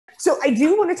So I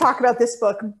do want to talk about this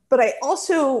book, but I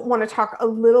also want to talk a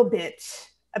little bit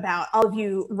about all of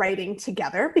you writing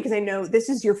together, because I know this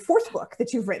is your fourth book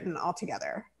that you've written all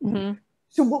together. Mm-hmm.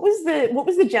 So what was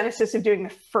the genesis of doing the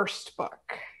first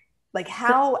book? Like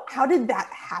how did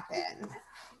that happen?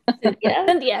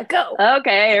 Cynthia, go.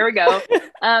 Okay, here we go.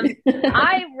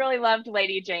 I really loved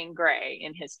Lady Jane Grey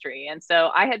in history. And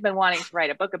so I had been wanting to write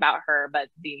a book about her, but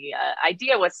the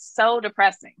idea was so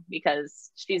depressing because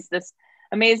she's this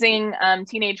amazing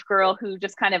teenage girl who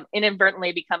just kind of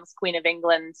inadvertently becomes Queen of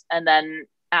England. And then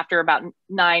after about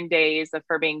 9 days of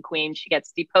her being queen, she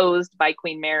gets deposed by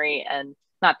Queen Mary, and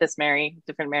not this Mary,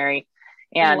 different Mary.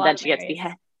 And then she gets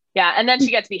beheaded. Yeah, and then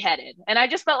she gets beheaded. And I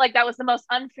just felt like that was the most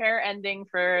unfair ending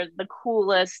for the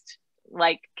coolest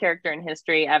character in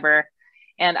history ever.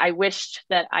 And I wished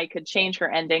that I could change her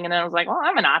ending. And then I was like, well,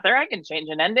 I'm an author. I can change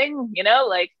an ending,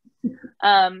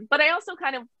 but I also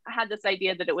kind of had this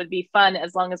idea that it would be fun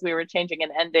as long as we were changing an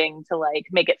ending to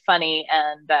make it funny.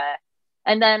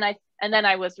 And then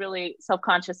I was really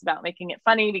self-conscious about making it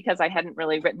funny because I hadn't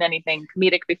really written anything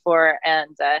comedic before.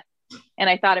 And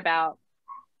I thought about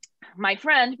my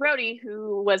friend Brodi,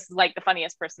 who was the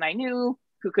funniest person I knew,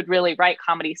 who could really write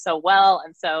comedy so well.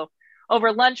 And so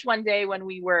over lunch one day when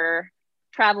we were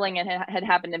traveling and had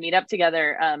happened to meet up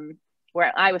together,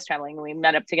 where I was traveling and we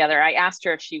met up together, I asked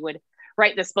her if she would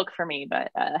write this book for me, but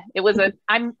it was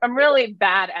I'm really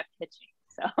bad at pitching.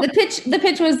 So the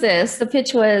pitch was this. The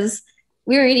pitch was,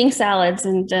 we were eating salads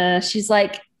and she's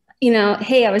like,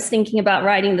 hey, I was thinking about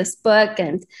writing this book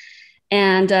and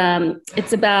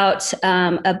it's about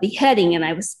a beheading, and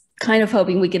I was kind of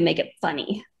hoping we could make it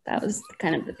funny. That was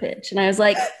kind of the pitch. And I was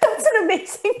like, that's an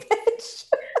amazing pitch.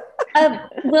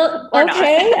 Well,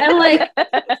 okay. I'm like,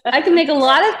 I can make a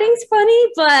lot of things funny,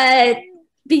 but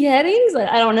beheadings,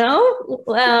 I don't know.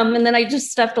 And then I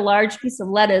just stuffed a large piece of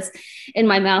lettuce in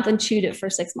my mouth and chewed it for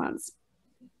 6 months.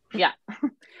 Yeah.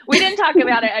 We didn't talk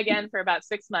about it again for about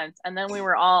 6 months. And then we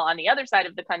were all on the other side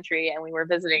of the country and we were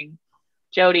visiting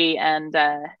Jodi, and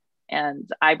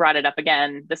I brought it up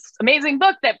again, this amazing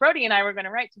book that Brodi and I were going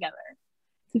to write together.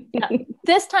 Yeah.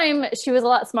 This time she was a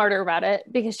lot smarter about it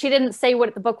because she didn't say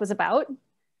what the book was about.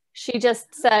 She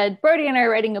just said, Brodi and I are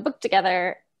writing a book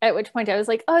together, at which point I was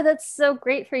like, oh, that's so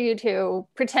great for you two,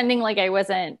 pretending like I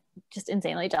wasn't just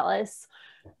insanely jealous.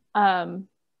 And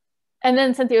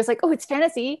then Cynthia was like, oh, it's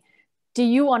fantasy. Do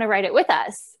you want to write it with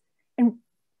us? And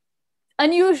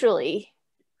unusually,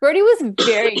 Brodi was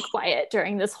very quiet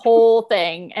during this whole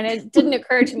thing. And it didn't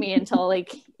occur to me until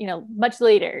much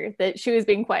later that she was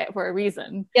being quiet for a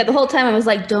reason. Yeah, the whole time I was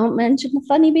like, don't mention the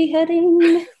funny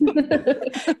beheading.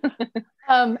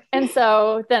 And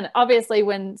so then obviously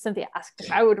when Cynthia asked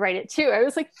if I would write it too, I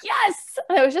was like, yes!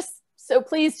 And I was just so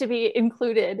pleased to be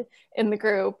included in the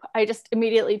group. I just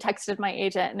immediately texted my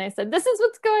agent and I said, this is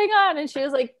what's going on. And she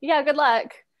was like, yeah, good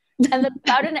luck. And then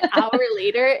about an hour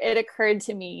later, it occurred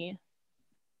to me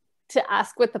to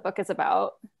ask what the book is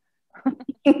about.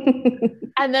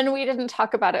 And then we didn't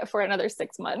talk about it for another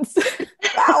 6 months.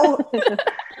 Wow.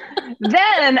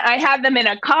 Then I had them in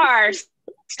a car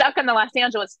stuck on the Los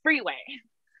Angeles freeway.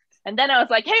 And then I was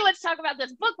like, hey, let's talk about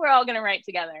this book we're all going to write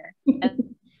together.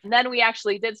 And then we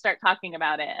actually did start talking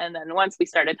about it. And then once we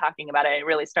started talking about it, it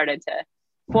really started to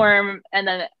form. And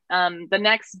then the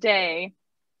next day,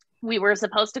 we were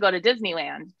supposed to go to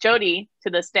Disneyland. Jodi, to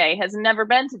this day, has never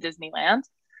been to Disneyland.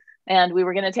 And we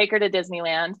were going to take her to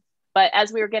Disneyland. But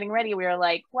as we were getting ready, we were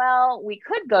like, well, we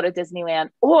could go to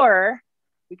Disneyland, or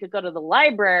we could go to the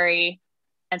library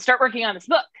and start working on this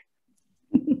book.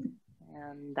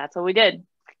 And that's what we did.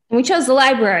 And we chose the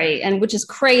library, and which is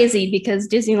crazy because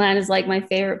Disneyland is like my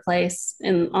favorite place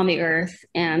on the earth.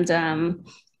 And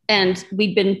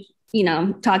we'd been,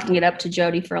 talking it up to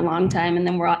Jodi for a long time. And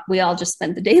then we all just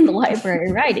spent the day in the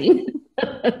library writing.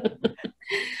 It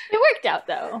worked out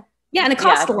though. Yeah, and it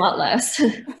cost a lot less.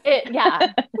 There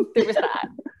was that.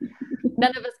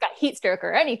 None of us got heat stroke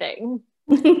or anything.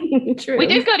 True. We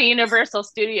did go to Universal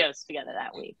Studios together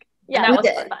that week. Yeah, that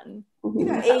was fun. You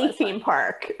got a theme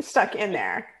park stuck in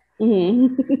there.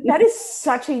 Mm-hmm. That is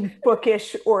such a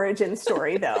bookish origin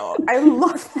story, though. I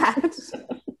love that.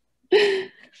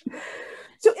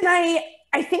 So, and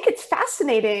I think it's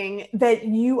fascinating that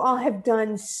you all have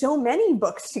done so many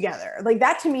books together. Like,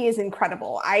 that to me is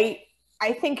incredible.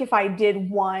 I think if I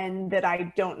did one, that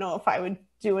I don't know if I would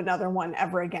do another one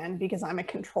ever again because I'm a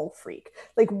control freak.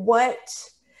 Like,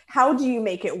 how do you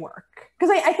make it work?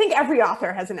 Because I think every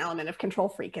author has an element of control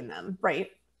freak in them, right?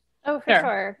 Oh, for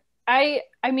sure. I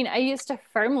mean, I used to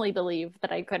firmly believe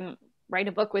that I couldn't write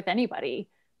a book with anybody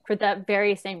for that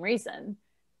very same reason.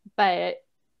 But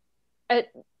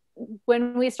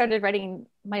when we started writing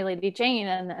My Lady Jane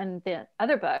and the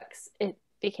other books, it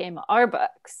became our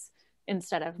books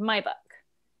instead of my book.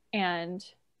 And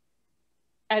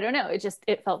I don't know,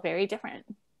 it felt very different.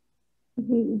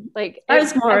 Like I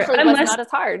was more, actually was not as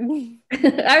hard.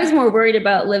 I was more worried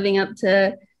about living up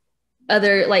to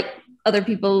other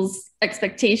people's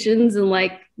expectations and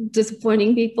like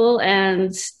disappointing people.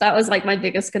 And that was like my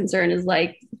biggest concern is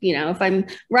like, you know, if I'm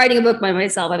writing a book by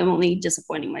myself, I'm only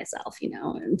disappointing myself, you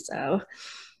know? And so,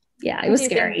 yeah, it was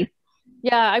scary.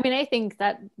 Yeah. I mean, I think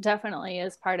that definitely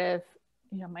is part of,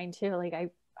 you know, mine too. Like I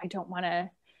don't want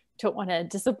to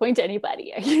disappoint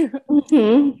anybody.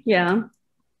 Yeah.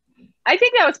 I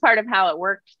think that was part of how it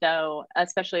worked though,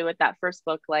 especially with that first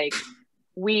book. Like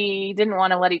we didn't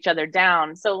want to let each other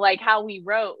down. So like how we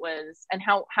wrote was, and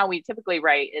how we typically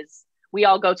write is we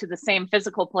all go to the same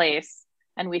physical place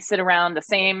and we sit around the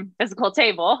same physical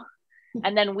table.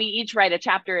 And then we each write a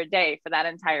chapter a day for that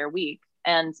entire week.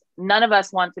 And none of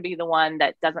us want to be the one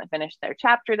that doesn't finish their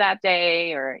chapter that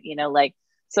day, or, you know, like,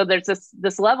 so there's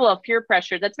this level of peer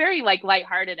pressure that's very like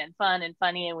lighthearted and fun and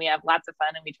funny. And we have lots of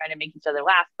fun and we try to make each other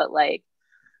laugh, but like,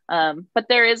 but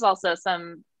there is also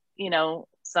some, you know,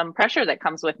 some pressure that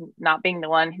comes with not being the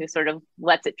one who sort of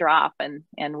lets it drop,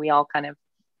 and we all kind of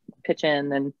pitch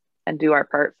in and do our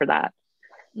part for that,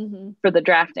 for the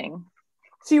drafting.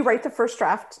 So you write the first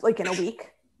draft like in a week?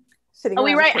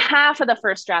 We write half of the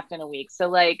first draft in a week. So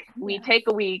like we take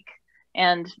a week,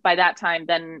 and by that time,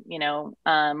 then, you know,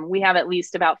 we have at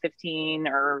least about 15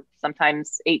 or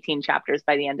sometimes 18 chapters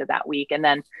by the end of that week. And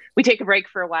then we take a break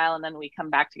for a while, and then we come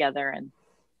back together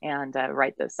and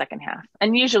write the second half.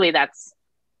 And usually that's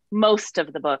most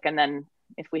of the book. And then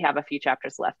if we have a few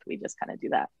chapters left, we just kind of do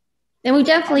that. And we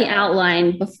definitely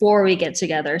outline before we get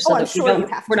together, so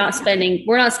that we're not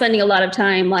spending a lot of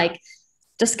time like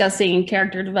discussing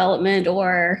character development,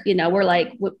 or, you know, we're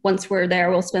like, once we're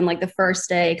there, we'll spend like the first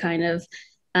day kind of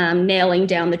nailing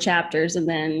down the chapters, and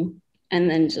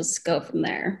then just go from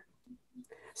there.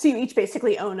 So you each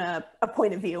basically own a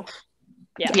point of view.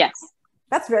 Yeah. Yes.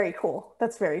 That's very cool.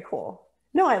 That's very cool.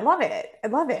 No, I love it. I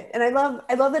love it. And I love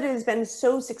that it has been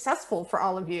so successful for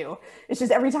all of you. It's just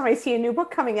every time I see a new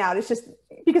book coming out, it's just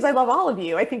because I love all of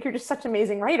you. I think you're just such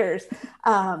amazing writers.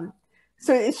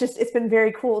 So it's been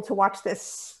very cool to watch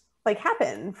this like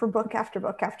happen for book after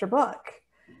book after book.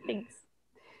 Thanks.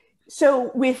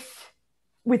 So with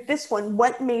this one,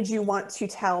 what made you want to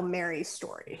tell Mary's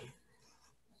story?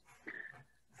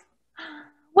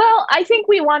 Well, I think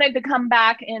we wanted to come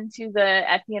back into the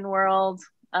Ethian world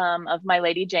of My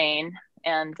Lady Jane,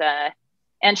 and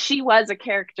she was a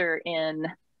character in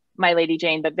My Lady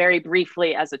Jane, but very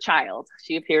briefly as a child.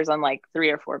 She appears on like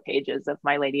 3 or 4 pages of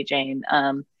My Lady Jane.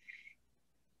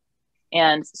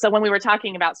 And so when we were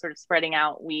talking about sort of spreading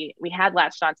out, we had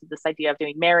latched onto this idea of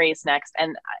doing Mary's next,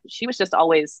 and she was just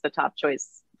always the top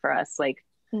choice for us. Like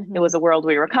it was a world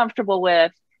we were comfortable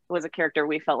with. It was a character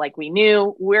we felt like we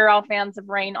knew. We're all fans of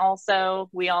Rain also.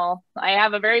 I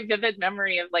have a very vivid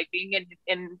memory of like being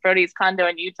in Brodi's condo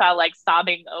in Utah, like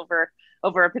sobbing over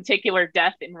a particular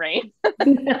death in Rain.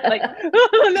 Like,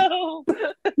 oh no.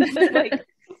 Like,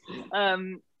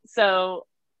 so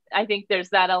I think there's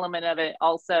that element of it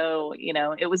also. You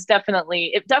know, it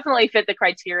definitely fit the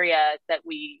criteria that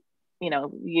we, you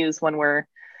know, use when we're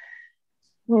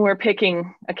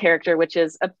picking a character, which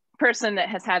is a person that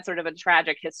has had sort of a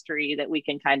tragic history that we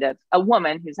can a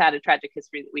woman who's had a tragic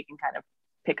history that we can kind of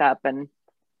pick up and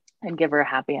give her a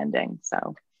happy ending.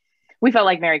 So we felt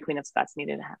like Mary, Queen of Scots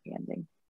needed a happy ending.